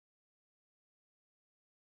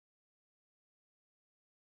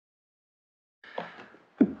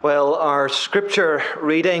Well, our scripture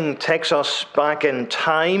reading takes us back in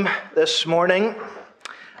time this morning,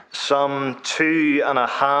 some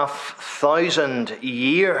 2,500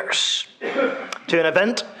 years, to an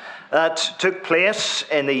event that took place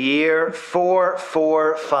in the year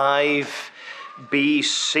 445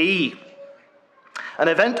 BC. An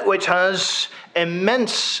event which has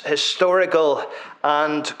immense historical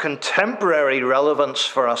and contemporary relevance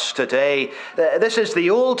for us today. This is the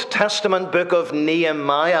Old Testament book of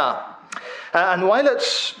Nehemiah. And while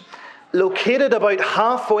it's located about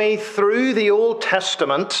halfway through the Old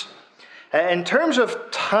Testament, in terms of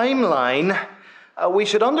timeline, we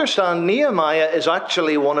should understand Nehemiah is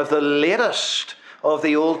actually one of the latest of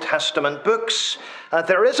the Old Testament books.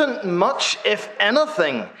 There isn't much, if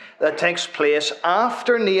anything, that takes place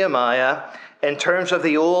after Nehemiah in terms of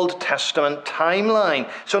the Old Testament timeline.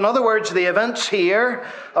 So in other words, the events here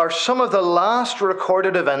are some of the last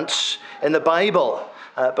recorded events in the Bible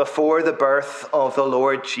before the birth of the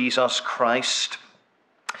Lord Jesus Christ.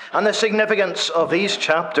 And the significance of these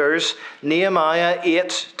chapters, Nehemiah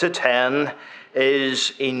 8 to 10,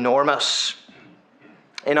 is enormous.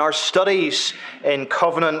 In our studies in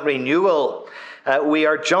covenant renewal, we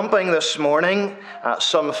are jumping this morning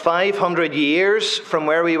some 500 years from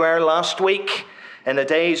where we were last week in the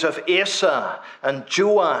days of Asa and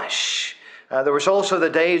Joash. There was also the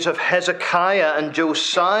days of Hezekiah and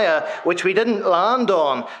Josiah, which we didn't land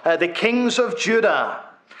on, the kings of Judah,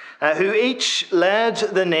 who each led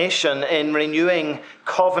the nation in renewing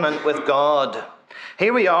covenant with God.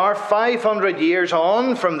 Here we are, 500 years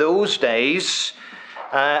on from those days,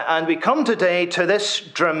 and we come today to this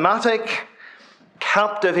dramatic,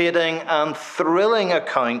 captivating and thrilling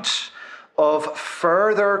account of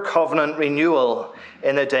further covenant renewal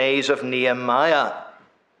in the days of Nehemiah.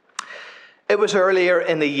 It was earlier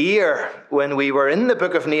in the year when we were in the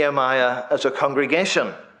book of Nehemiah as a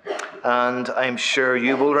congregation, and I'm sure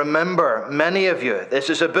you will remember, many of you, this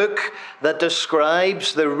is a book that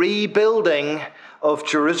describes the rebuilding of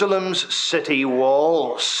Jerusalem's city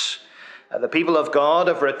walls. The people of God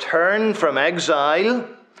have returned from exile,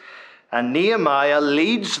 and Nehemiah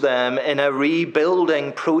leads them in a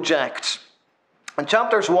rebuilding project. And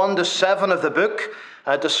chapters 1 to 7 of the book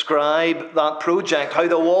describe that project, how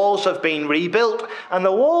the walls have been rebuilt. And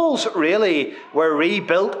the walls really were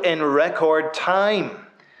rebuilt in record time.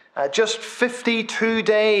 Just 52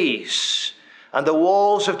 days. And the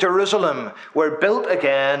walls of Jerusalem were built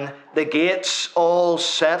again, the gates all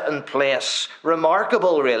set in place.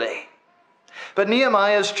 Remarkable, really. But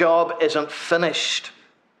Nehemiah's job isn't finished.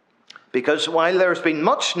 Because while there's been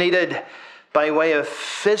much needed by way of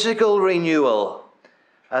physical renewal,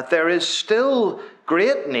 there is still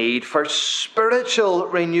great need for spiritual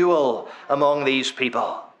renewal among these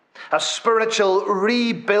people. A spiritual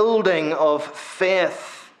rebuilding of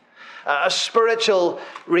faith. A spiritual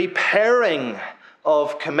repairing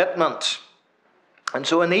of commitment. And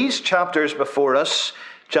so in these chapters before us,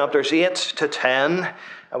 chapters 8 to 10,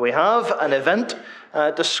 we have an event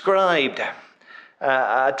described.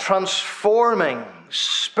 A transforming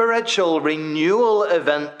spiritual renewal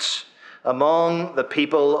event among the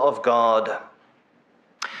people of God.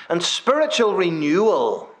 And spiritual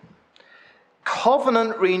renewal,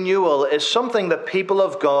 covenant renewal, is something that people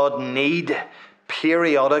of God need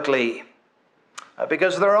periodically.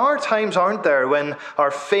 Because there are times, aren't there, when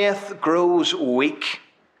our faith grows weak,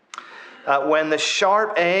 when the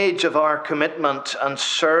sharp edge of our commitment and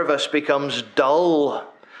service becomes dull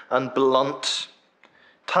and blunt.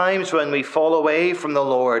 Times when we fall away from the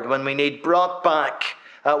Lord, when we need brought back,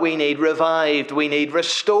 we need revived, we need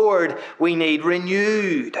restored, we need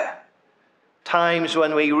renewed. Times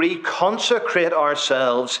when we reconsecrate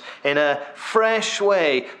ourselves in a fresh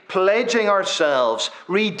way, pledging ourselves,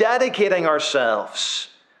 rededicating ourselves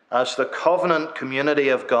as the covenant community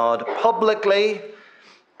of God, publicly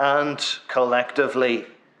and collectively.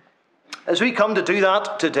 As we come to do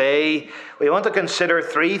that today, we want to consider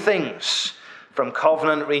three things from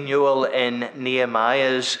covenant renewal in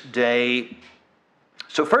Nehemiah's day.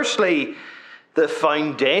 So firstly, the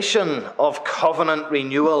foundation of covenant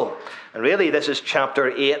renewal. And really this is chapter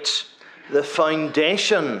 8, the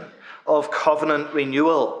foundation of covenant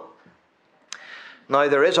renewal. Now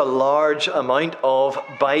there is a large amount of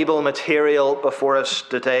Bible material before us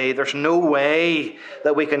today. There's no way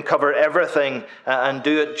that we can cover everything and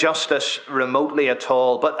do it justice remotely at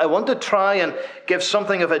all. But I want to try and give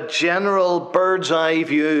something of a general bird's eye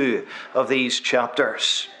view of these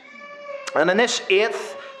chapters. And in this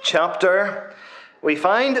 8th chapter, we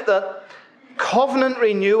find that covenant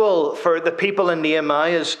renewal for the people in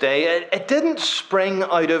Nehemiah's day, it didn't spring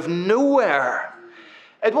out of nowhere.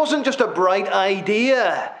 It wasn't just a bright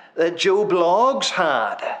idea that Joe Bloggs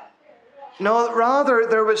had. No, rather,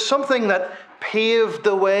 there was something that paved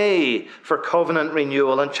the way for covenant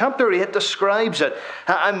renewal. And chapter 8 describes it,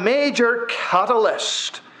 a major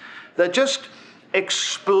catalyst that just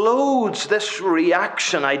explodes this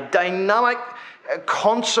reaction, a dynamic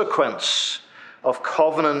consequence of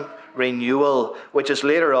covenant renewal, which is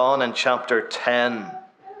later on in chapter 10.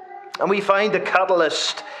 And we find the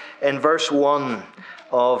catalyst in verse 1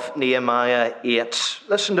 of Nehemiah 8.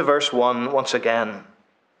 Listen to verse 1 once again.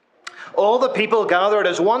 All the people gathered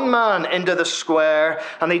as one man into the square,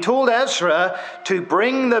 and they told Ezra to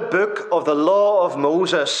bring the book of the law of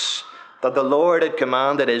Moses that the Lord had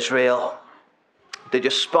commanded Israel. Did you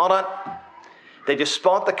spot it? Did you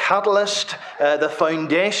spot the catalyst, the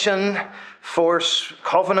foundation for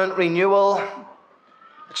covenant renewal?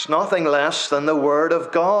 It's nothing less than the Word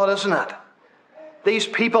of God, isn't it? These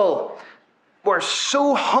people were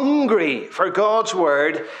so hungry for God's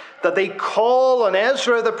Word that they call on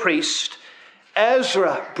Ezra the priest.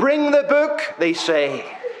 Ezra, bring the book, they say.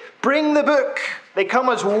 Bring the book. They come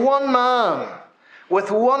as one man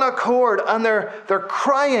with one accord, and they're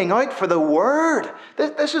crying out for the Word.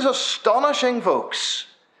 This is astonishing, folks.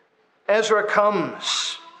 Ezra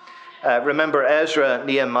comes. Remember, Ezra,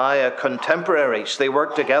 Nehemiah, contemporaries. They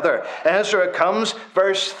work together. Ezra comes.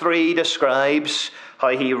 Verse 3 describes how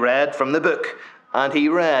he read from the book. And he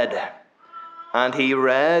read. And he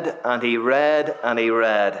read, and he read, and he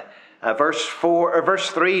read. Verse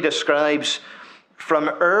 3 describes from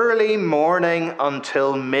early morning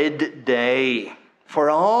until midday. For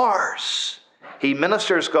hours, he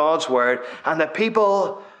ministers God's word, and the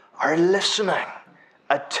people are listening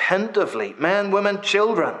attentively. Men, women,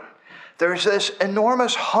 children. There's this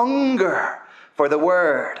enormous hunger for the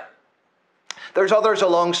word. There's others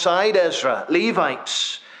alongside Ezra,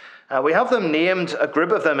 Levites. We have them named, a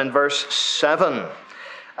group of them, in verse 7.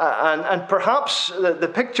 And perhaps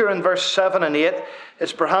the picture in verse 7 and 8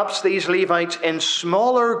 is perhaps these Levites in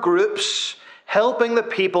smaller groups helping the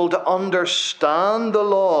people to understand the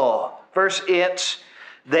law. Verse 8,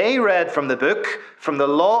 they read from the book, from the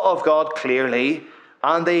law of God clearly,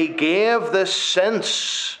 and they gave the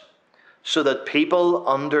sense so that people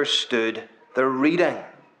understood the reading.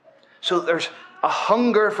 So there's a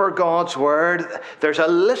hunger for God's word. There's a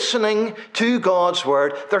listening to God's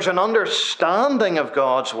word. There's an understanding of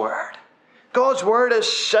God's word. God's word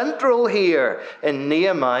is central here in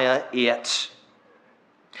Nehemiah 8.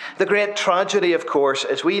 The great tragedy, of course,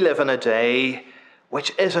 is we live in a day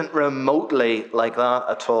which isn't remotely like that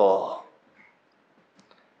at all.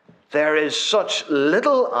 There is such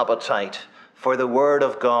little appetite for the word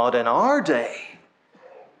of God in our day.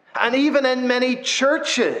 And even in many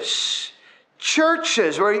churches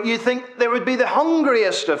where you think there would be the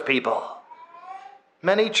hungriest of people.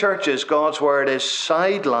 Many churches, God's word is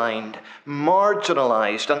sidelined,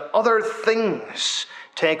 marginalized, and other things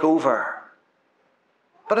take over.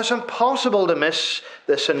 But it's impossible to miss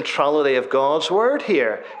the centrality of God's word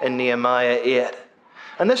here in Nehemiah 8.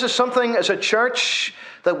 And this is something as a church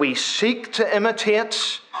that we seek to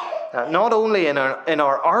imitate, not only in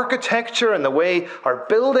our architecture and the way our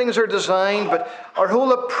buildings are designed, but our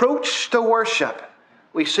whole approach to worship.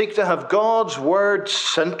 We seek to have God's word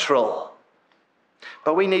central.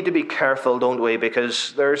 But we need to be careful, don't we?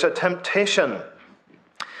 Because there's a temptation.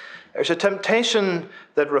 There's a temptation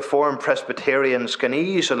that Reformed Presbyterians can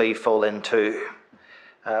easily fall into.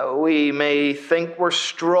 We may think we're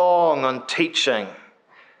strong on teaching.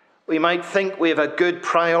 We might think we have a good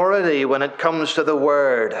priority when it comes to the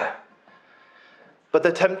word. But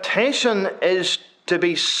the temptation is to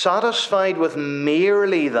be satisfied with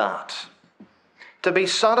merely that. To be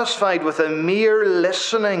satisfied with a mere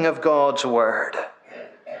listening of God's word.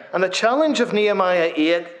 And the challenge of Nehemiah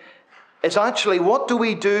 8 is actually, what do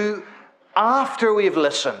we do after we've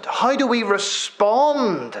listened? How do we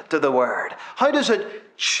respond to the word? How does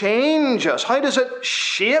it change us? How does it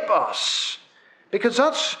shape us? Because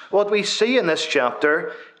that's what we see in this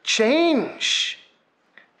chapter. Change.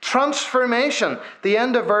 Transformation. The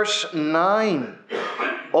end of verse 9.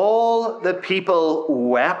 All the people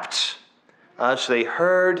wept as they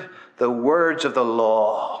heard the words of the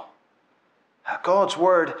law. God's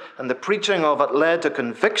word and the preaching of it led to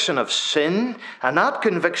conviction of sin, and that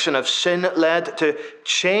conviction of sin led to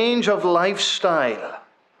change of lifestyle.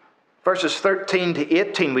 Verses 13 to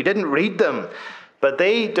 18, we didn't read them, but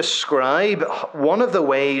they describe one of the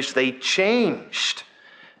ways they changed.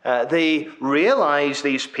 They realized,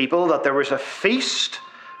 these people, that there was a feast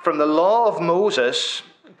from the law of Moses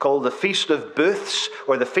called the Feast of Booths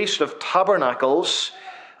or the Feast of Tabernacles.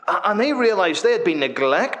 And they realized they had been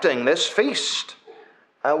neglecting this feast.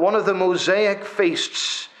 one of the Mosaic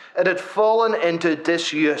feasts, it had fallen into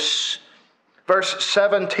disuse. Verse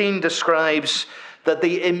 17 describes that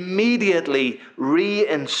they immediately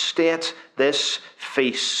reinstate this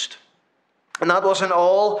feast. And that wasn't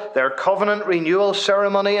all. Their covenant renewal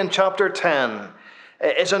ceremony in chapter 10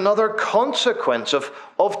 is another consequence of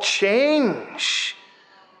change.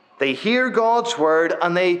 They hear God's word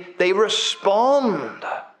and they respond.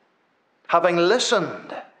 Having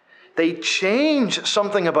listened, they change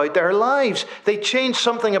something about their lives. They change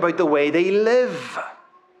something about the way they live.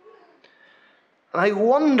 And I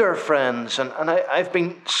wonder, friends, and I've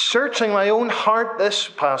been searching my own heart this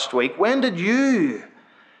past week, when did you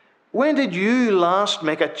last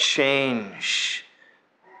make a change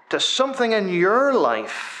to something in your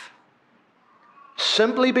life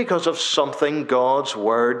simply because of something God's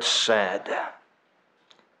word said?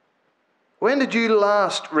 When did you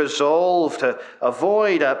last resolve to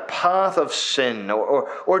avoid a path of sin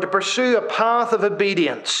or to pursue a path of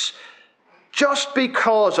obedience just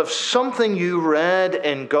because of something you read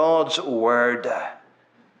in God's word?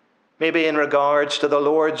 Maybe in regards to the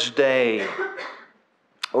Lord's Day,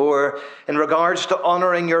 or in regards to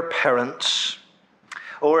honoring your parents,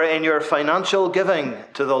 or in your financial giving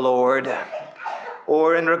to the Lord,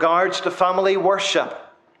 or in regards to family worship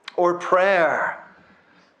or prayer.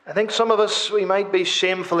 I think some of us, we might be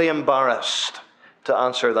shamefully embarrassed to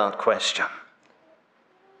answer that question.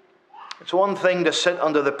 It's one thing to sit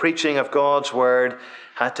under the preaching of God's word,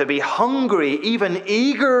 to be hungry, even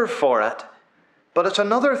eager for it. But it's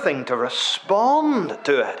another thing to respond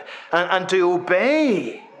to it and to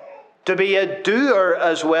obey, to be a doer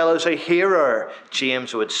as well as a hearer,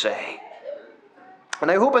 James would say. And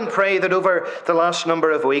I hope and pray that over the last number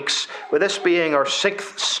of weeks, with this being our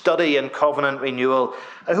 6th study in covenant renewal,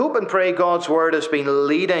 I hope and pray God's word has been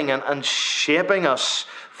leading and shaping us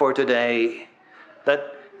for today.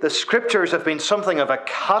 That the scriptures have been something of a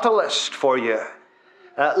catalyst for you,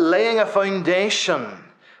 laying a foundation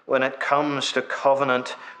when it comes to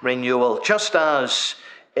covenant renewal, just as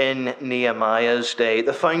in Nehemiah's day,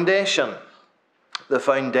 the foundation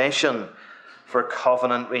for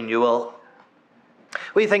covenant renewal.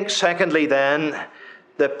 We think, secondly, then,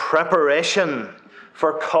 the preparation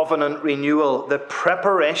for covenant renewal, the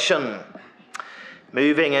preparation.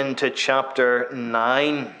 Moving into chapter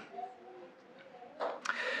 9.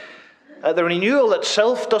 The renewal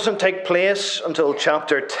itself doesn't take place until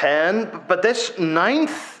chapter 10, but this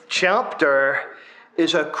 9th chapter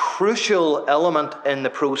is a crucial element in the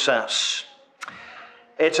process.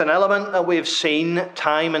 It's an element that we've seen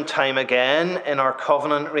time and time again in our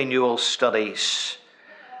covenant renewal studies.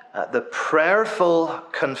 The prayerful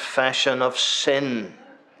confession of sin.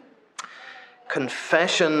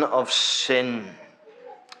 Confession of sin.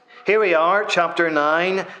 Here we are, chapter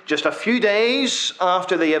 9, just a few days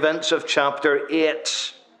after the events of chapter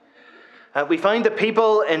 8. We find the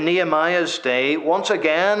people in Nehemiah's day once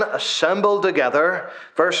again assembled together.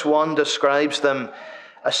 Verse 1 describes them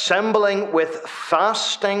assembling with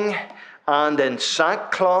fasting and in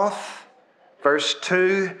sackcloth. Verse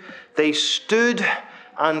 2, they stood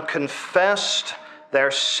and confessed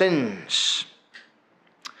their sins.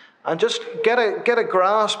 And just get a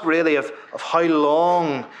grasp, really, of how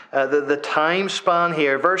long the time span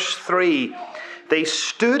here. Verse 3, they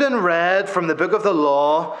stood and read from the book of the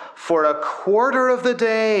law for a quarter of the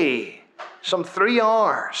day, some 3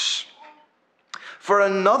 hours. For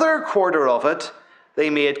another quarter of it,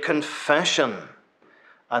 they made confession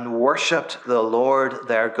and worshipped the Lord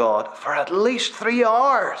their God. For at least 3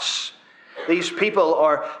 hours, these people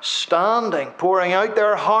are standing, pouring out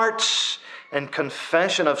their hearts in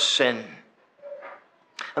confession of sin.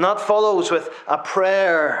 And that follows with a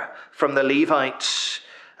prayer from the Levites,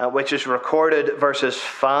 which is recorded verses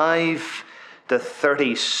 5 to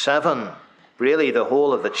 37. Really the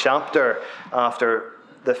whole of the chapter after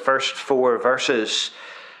the first 4 verses.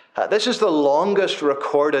 This is the longest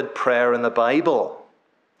recorded prayer in the Bible,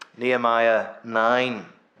 Nehemiah 9.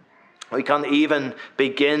 We can't even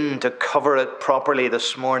begin to cover it properly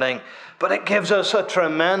this morning, but it gives us a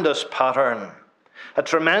tremendous pattern, a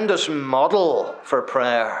tremendous model for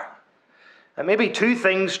prayer. And maybe 2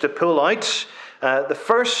 things to pull out. The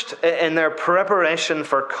first, in their preparation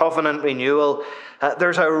for covenant renewal,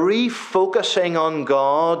 there's a refocusing on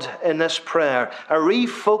God in this prayer, a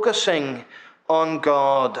refocusing on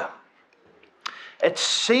God. It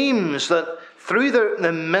seems that through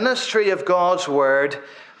the ministry of God's word,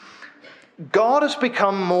 God has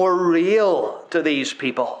become more real to these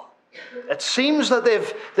people. It seems that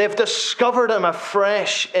they've discovered him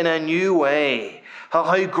afresh in a new way.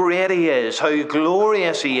 How great he is, how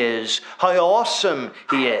glorious he is, how awesome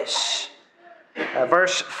he is.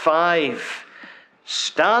 Verse 5,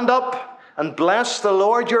 stand up and bless the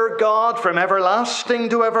Lord your God from everlasting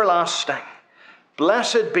to everlasting.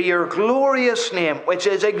 Blessed be your glorious name, which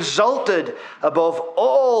is exalted above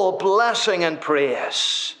all blessing and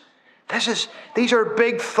praise. These are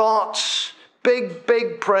big thoughts,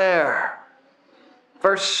 big prayer.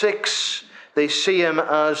 Verse 6, they see him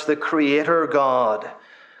as the Creator God,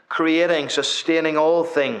 creating, sustaining all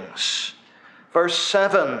things. Verse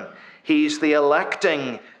 7, he's the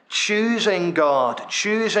electing, choosing God,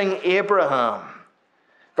 choosing Abraham.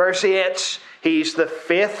 Verse 8, he's the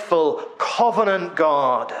faithful covenant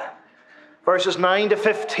God. Verses 9 to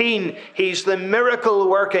 15, he's the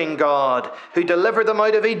miracle-working God who delivered them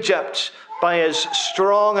out of Egypt by his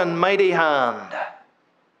strong and mighty hand.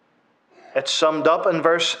 It's summed up in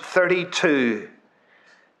verse 32.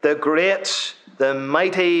 The great, the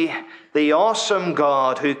mighty, the awesome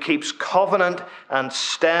God who keeps covenant and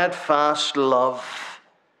steadfast love.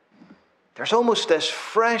 There's almost this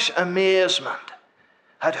fresh amazement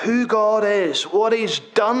at who God is, what he's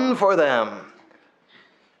done for them.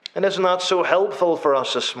 And isn't that so helpful for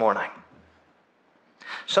us this morning?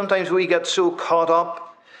 Sometimes we get so caught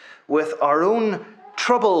up with our own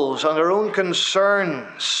troubles and our own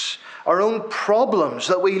concerns, our own problems,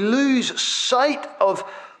 that we lose sight of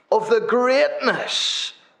the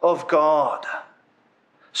greatness of God.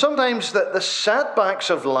 Sometimes the setbacks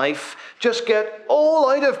of life just get all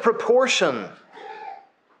out of proportion.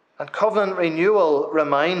 And Covenant Renewal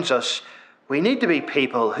reminds us we need to be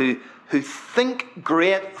people who think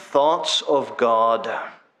great thoughts of God.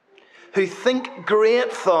 Who think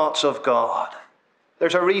great thoughts of God.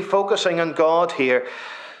 There's a refocusing on God here.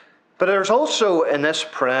 But there's also in this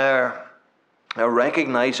prayer a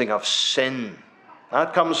recognizing of sin.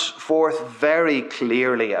 That comes forth very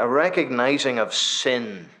clearly, a recognizing of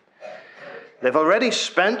sin. They've already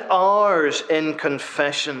spent hours in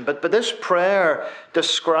confession, but this prayer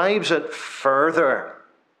describes it further.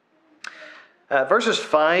 Verses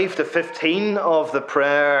 5 to 15 of the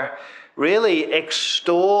prayer really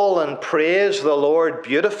extol and praise the Lord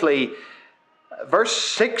beautifully. Verse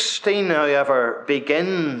 16, however,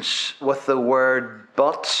 begins with the word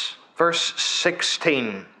but. Verse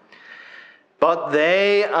 16. But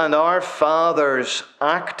they and our fathers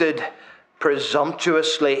acted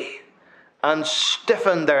presumptuously and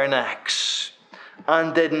stiffened their necks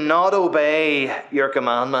and did not obey your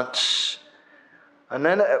commandments. And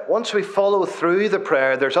then once we follow through the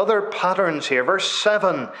prayer, there's other patterns here. Verse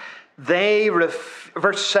 7,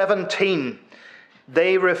 verse 17,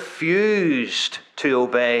 they refused to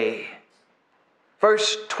obey.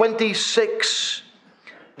 Verse 26,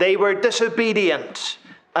 they were disobedient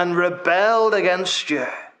and rebelled against you.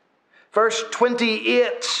 Verse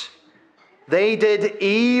 28, they did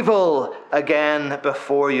evil again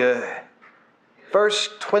before you. Verse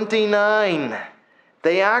 29,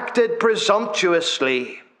 they acted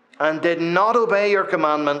presumptuously and did not obey your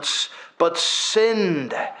commandments, but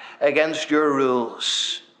sinned against your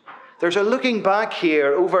rules. There's a looking back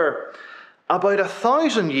here over about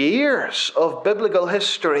 1,000 years of biblical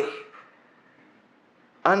history.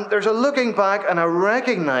 And there's a looking back and a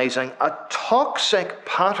recognizing a toxic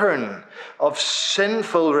pattern of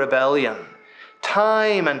sinful rebellion.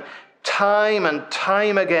 Time and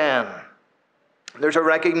time again. There's a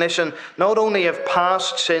recognition not only of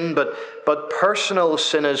past sin, but personal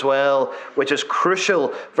sin as well, which is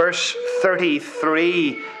crucial. Verse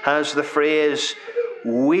 33 has the phrase,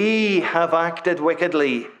 we have acted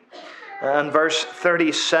wickedly. And verse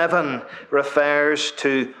 37 refers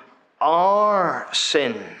to our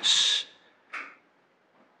sins.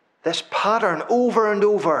 This pattern over and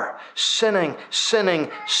over, sinning.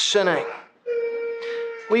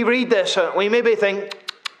 We read this and we maybe think,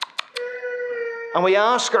 and we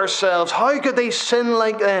ask ourselves, how could they sin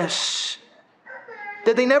like this?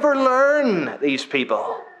 Did they never learn, these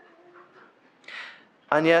people?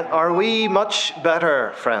 And yet, are we much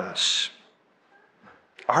better, friends?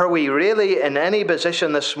 Are we really in any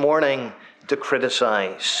position this morning to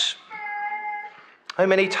criticize? How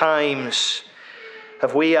many times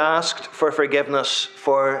have we asked for forgiveness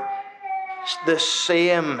for the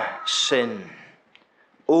same sin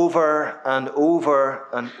over and over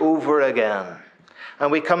and over again?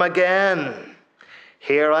 And we come again,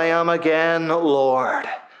 here I am again, Lord,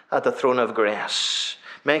 at the throne of grace,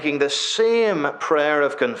 making the same prayer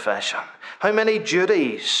of confession. How many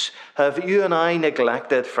duties have you and I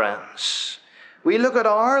neglected, friends? We look at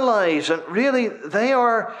our lives and really they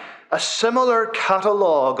are a similar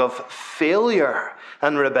catalogue of failure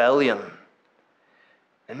and rebellion.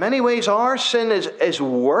 In many ways, our sin is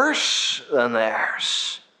worse than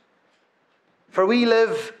theirs. For we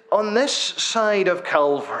live on this side of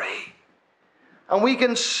Calvary, and we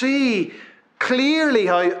can see clearly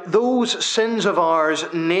how those sins of ours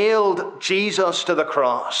nailed Jesus to the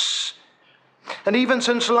cross. And even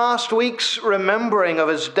since last week's remembering of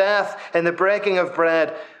his death and the breaking of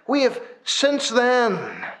bread, we have since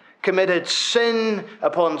then committed sin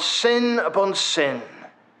upon sin upon sin.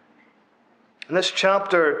 And this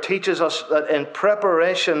chapter teaches us that in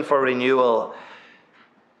preparation for renewal,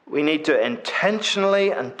 we need to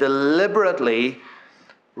intentionally and deliberately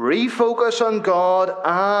refocus on God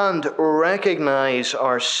and recognize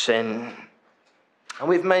our sin. And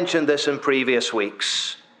we've mentioned this in previous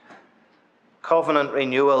weeks. Covenant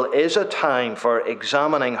renewal is a time for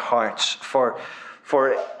examining hearts, for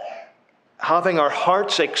having our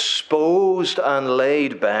hearts exposed and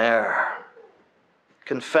laid bare.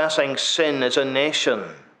 Confessing sin as a nation,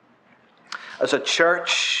 as a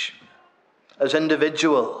church, as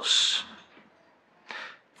individuals.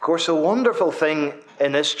 Of course, the wonderful thing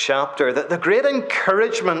in this chapter, that the great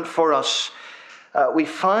encouragement for us, we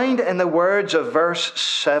find in the words of verse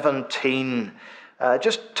 17.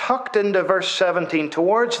 Just tucked into verse 17,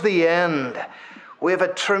 towards the end, we have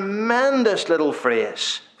a tremendous little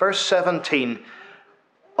phrase. Verse 17,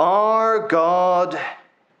 our God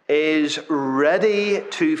is ready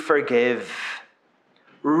to forgive.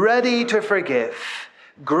 Ready to forgive.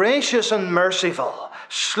 Gracious and merciful.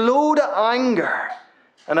 Slow to anger.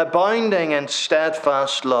 And abounding in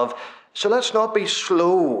steadfast love. So let's not be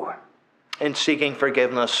slow in seeking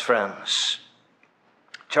forgiveness, friends.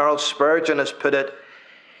 Charles Spurgeon has put it,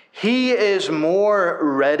 he is more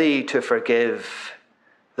ready to forgive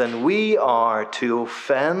than we are to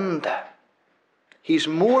offend. He's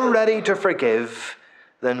more ready to forgive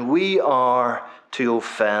than we are to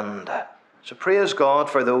offend. So praise God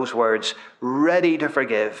for those words, ready to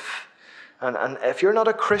forgive. And if you're not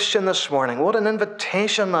a Christian this morning, what an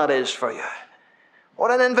invitation that is for you.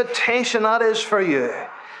 What an invitation that is for you.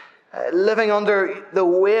 Living under the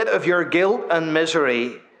weight of your guilt and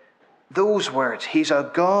misery. Those words, he's a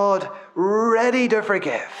God ready to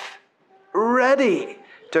forgive. Ready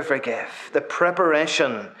to forgive. The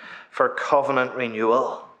preparation for covenant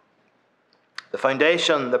renewal. The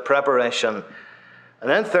foundation, the preparation. And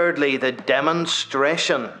then thirdly, the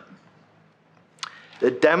demonstration.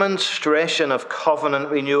 The demonstration of covenant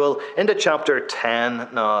renewal into chapter 10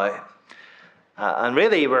 now. And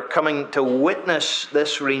really, we're coming to witness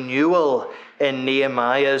this renewal in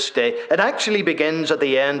Nehemiah's day. It actually begins at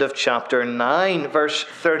the end of chapter 9, verse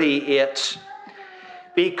 38.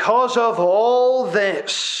 Because of all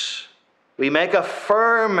this, we make a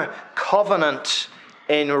firm covenant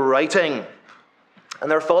in writing. And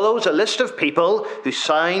there follows a list of people who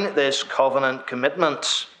sign this covenant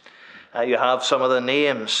commitment. You have some of the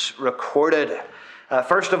names recorded.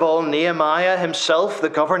 First of all, Nehemiah himself, the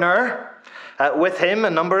governor. With him, a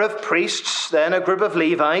number of priests, then a group of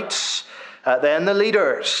Levites, then the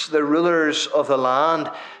leaders, the rulers of the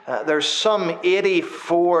land. There's some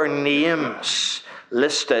 84 names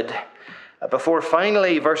listed. Before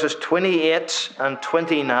finally, verses 28 and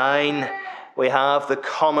 29, we have the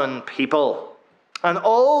common people. And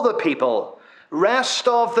all the people, rest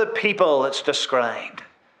of the people, it's described.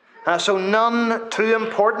 So none too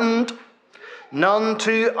important, none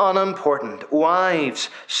too unimportant.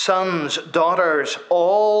 Wives, sons, daughters,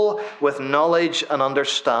 all with knowledge and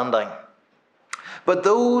understanding. But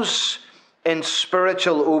those in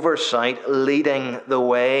spiritual oversight leading the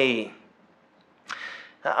way.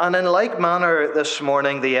 And in like manner this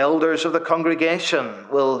morning, the elders of the congregation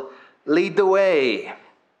will lead the way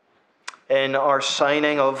in our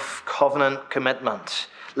signing of covenant commitment.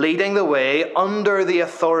 Leading the way under the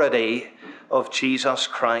authority of Jesus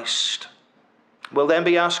Christ. We'll then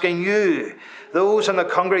be asking you, those in the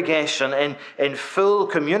congregation in full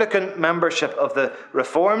communicant membership of the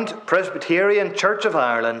Reformed Presbyterian Church of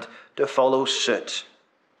Ireland, to follow suit.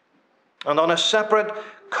 And on a separate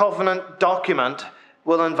covenant document,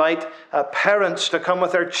 we'll invite parents to come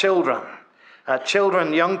with their children.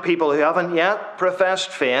 Children, young people who haven't yet professed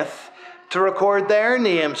faith, to record their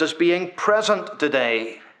names as being present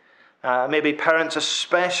today. Maybe parents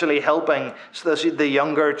especially helping the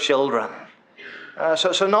younger children.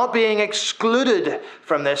 So not being excluded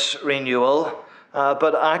from this renewal,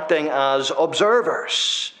 but acting as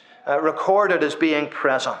observers, recorded as being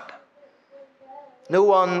present. No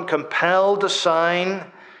one compelled to sign.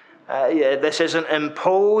 This isn't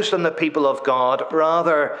imposed on the people of God.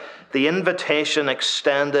 Rather, the invitation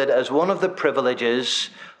extended as one of the privileges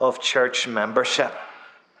of church membership.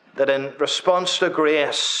 That in response to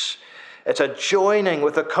grace, It's a joining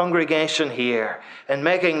with the congregation here in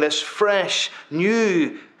making this fresh,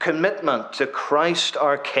 new commitment to Christ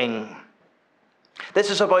our King.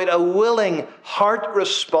 This is about a willing heart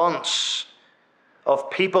response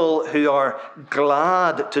of people who are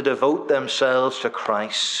glad to devote themselves to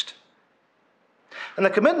Christ. And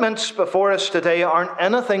the commitments before us today aren't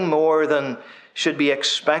anything more than should be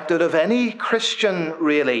expected of any Christian,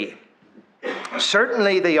 really.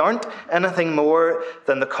 Certainly they aren't anything more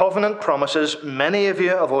than the covenant promises many of you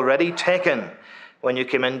have already taken when you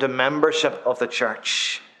came into membership of the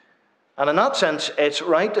church. And in that sense, it's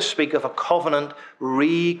right to speak of a covenant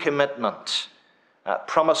recommitment,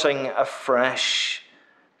 promising afresh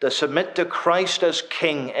to submit to Christ as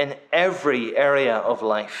King in every area of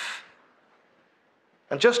life.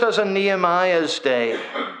 And just as in Nehemiah's day,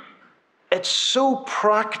 it's so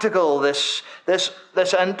practical, this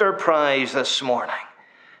enterprise this morning.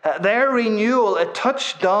 Their renewal, it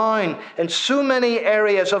touched down in so many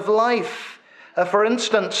areas of life. For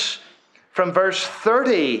instance, from verse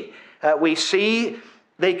 30, we see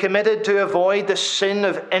they committed to avoid the sin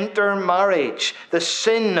of intermarriage, the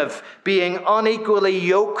sin of being unequally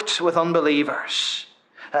yoked with unbelievers.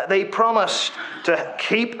 They promised to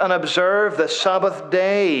keep and observe the Sabbath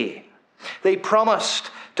day. They promised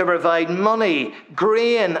to provide money,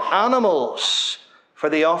 grain, animals for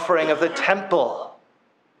the offering of the temple.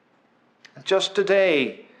 And just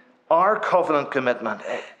today, our covenant commitment,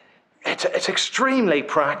 it's extremely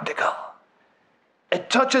practical. It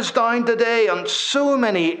touches down today on so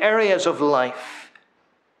many areas of life.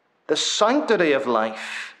 The sanctity of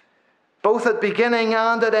life, both at beginning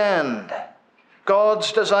and at end.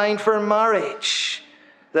 God's design for marriage,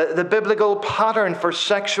 the biblical pattern for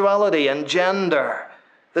sexuality and gender,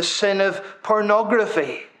 the sin of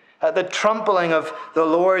pornography, the trampling of the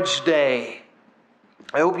Lord's day.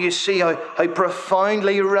 I hope you see how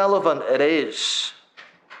profoundly relevant it is.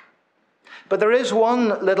 But there is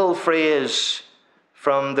one little phrase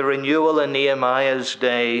from the renewal in Nehemiah's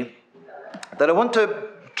day that I want to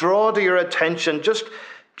draw to your attention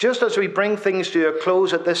just as we bring things to a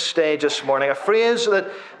close at this stage this morning. A phrase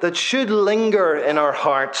that should linger in our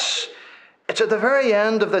hearts. It's at the very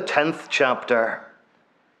end of the 10th chapter.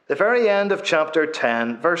 The very end of chapter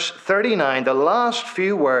 10, verse 39, the last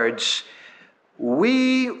few words.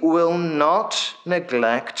 We will not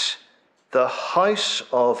neglect the house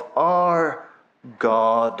of our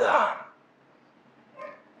God.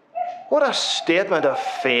 What a statement of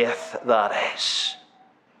faith that is.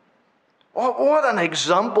 What an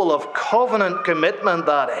example of covenant commitment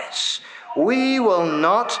that is. We will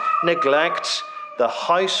not neglect the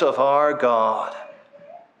house of our God.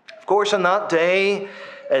 Of course, in that day,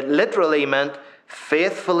 it literally meant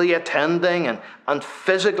faithfully attending and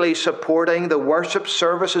physically supporting the worship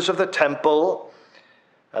services of the temple.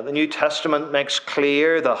 The New Testament makes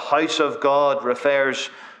clear the house of God refers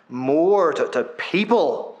more to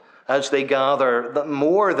people as they gather,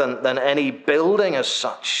 more than any building as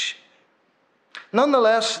such.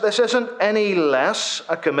 Nonetheless, this isn't any less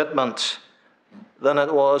a commitment than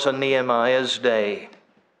it was in Nehemiah's day.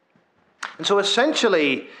 And so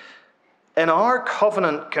essentially, in our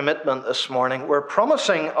covenant commitment this morning, we're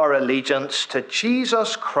promising our allegiance to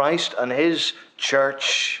Jesus Christ and his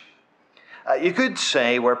church. You could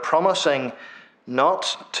say we're promising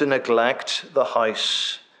not to neglect the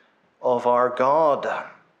house of our God.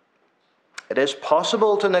 It is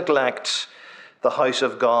possible to neglect the house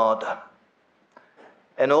of God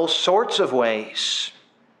in all sorts of ways.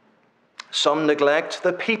 Some neglect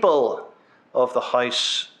the people of the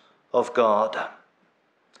house of God.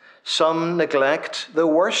 Some neglect the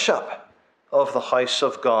worship of the house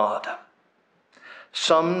of God.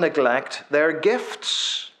 Some neglect their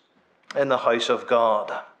gifts in the house of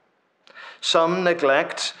God. Some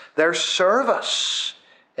neglect their service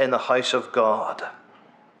in the house of God.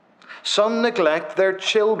 Some neglect their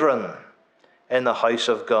children in the house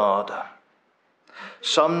of God.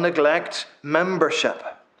 Some neglect membership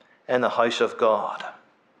in the house of God.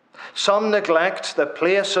 Some neglect the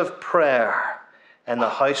place of prayer in the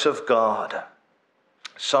house of God.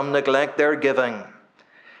 Some neglect their giving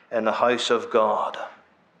in the house of God.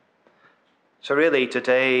 So really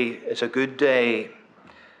today is a good day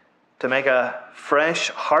to make a fresh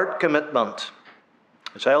heart commitment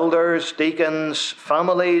as elders, deacons,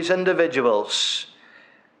 families, individuals.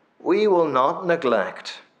 We will not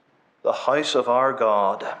neglect the house of our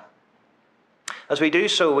God. As we do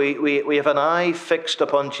so, we have an eye fixed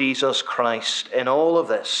upon Jesus Christ in all of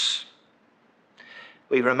this.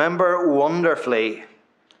 We remember wonderfully,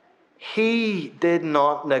 he did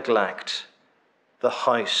not neglect the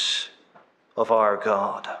house of our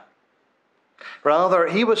God. Rather,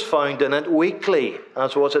 he was found in it weekly,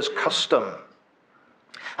 as was his custom.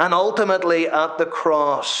 And ultimately, at the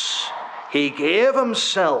cross, he gave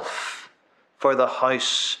himself for the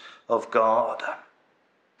house of God.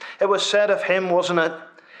 It was said of him, wasn't it?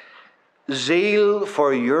 Zeal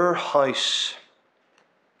for your house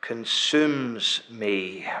consumes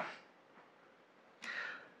me.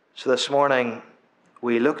 So this morning,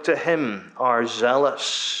 we look to him, our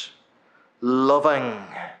zealous, loving,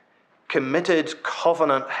 committed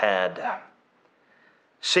covenant head,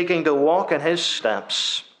 seeking to walk in his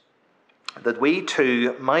steps, that we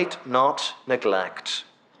too might not neglect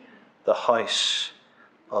the house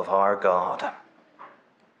of our God.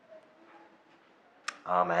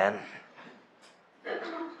 Amen.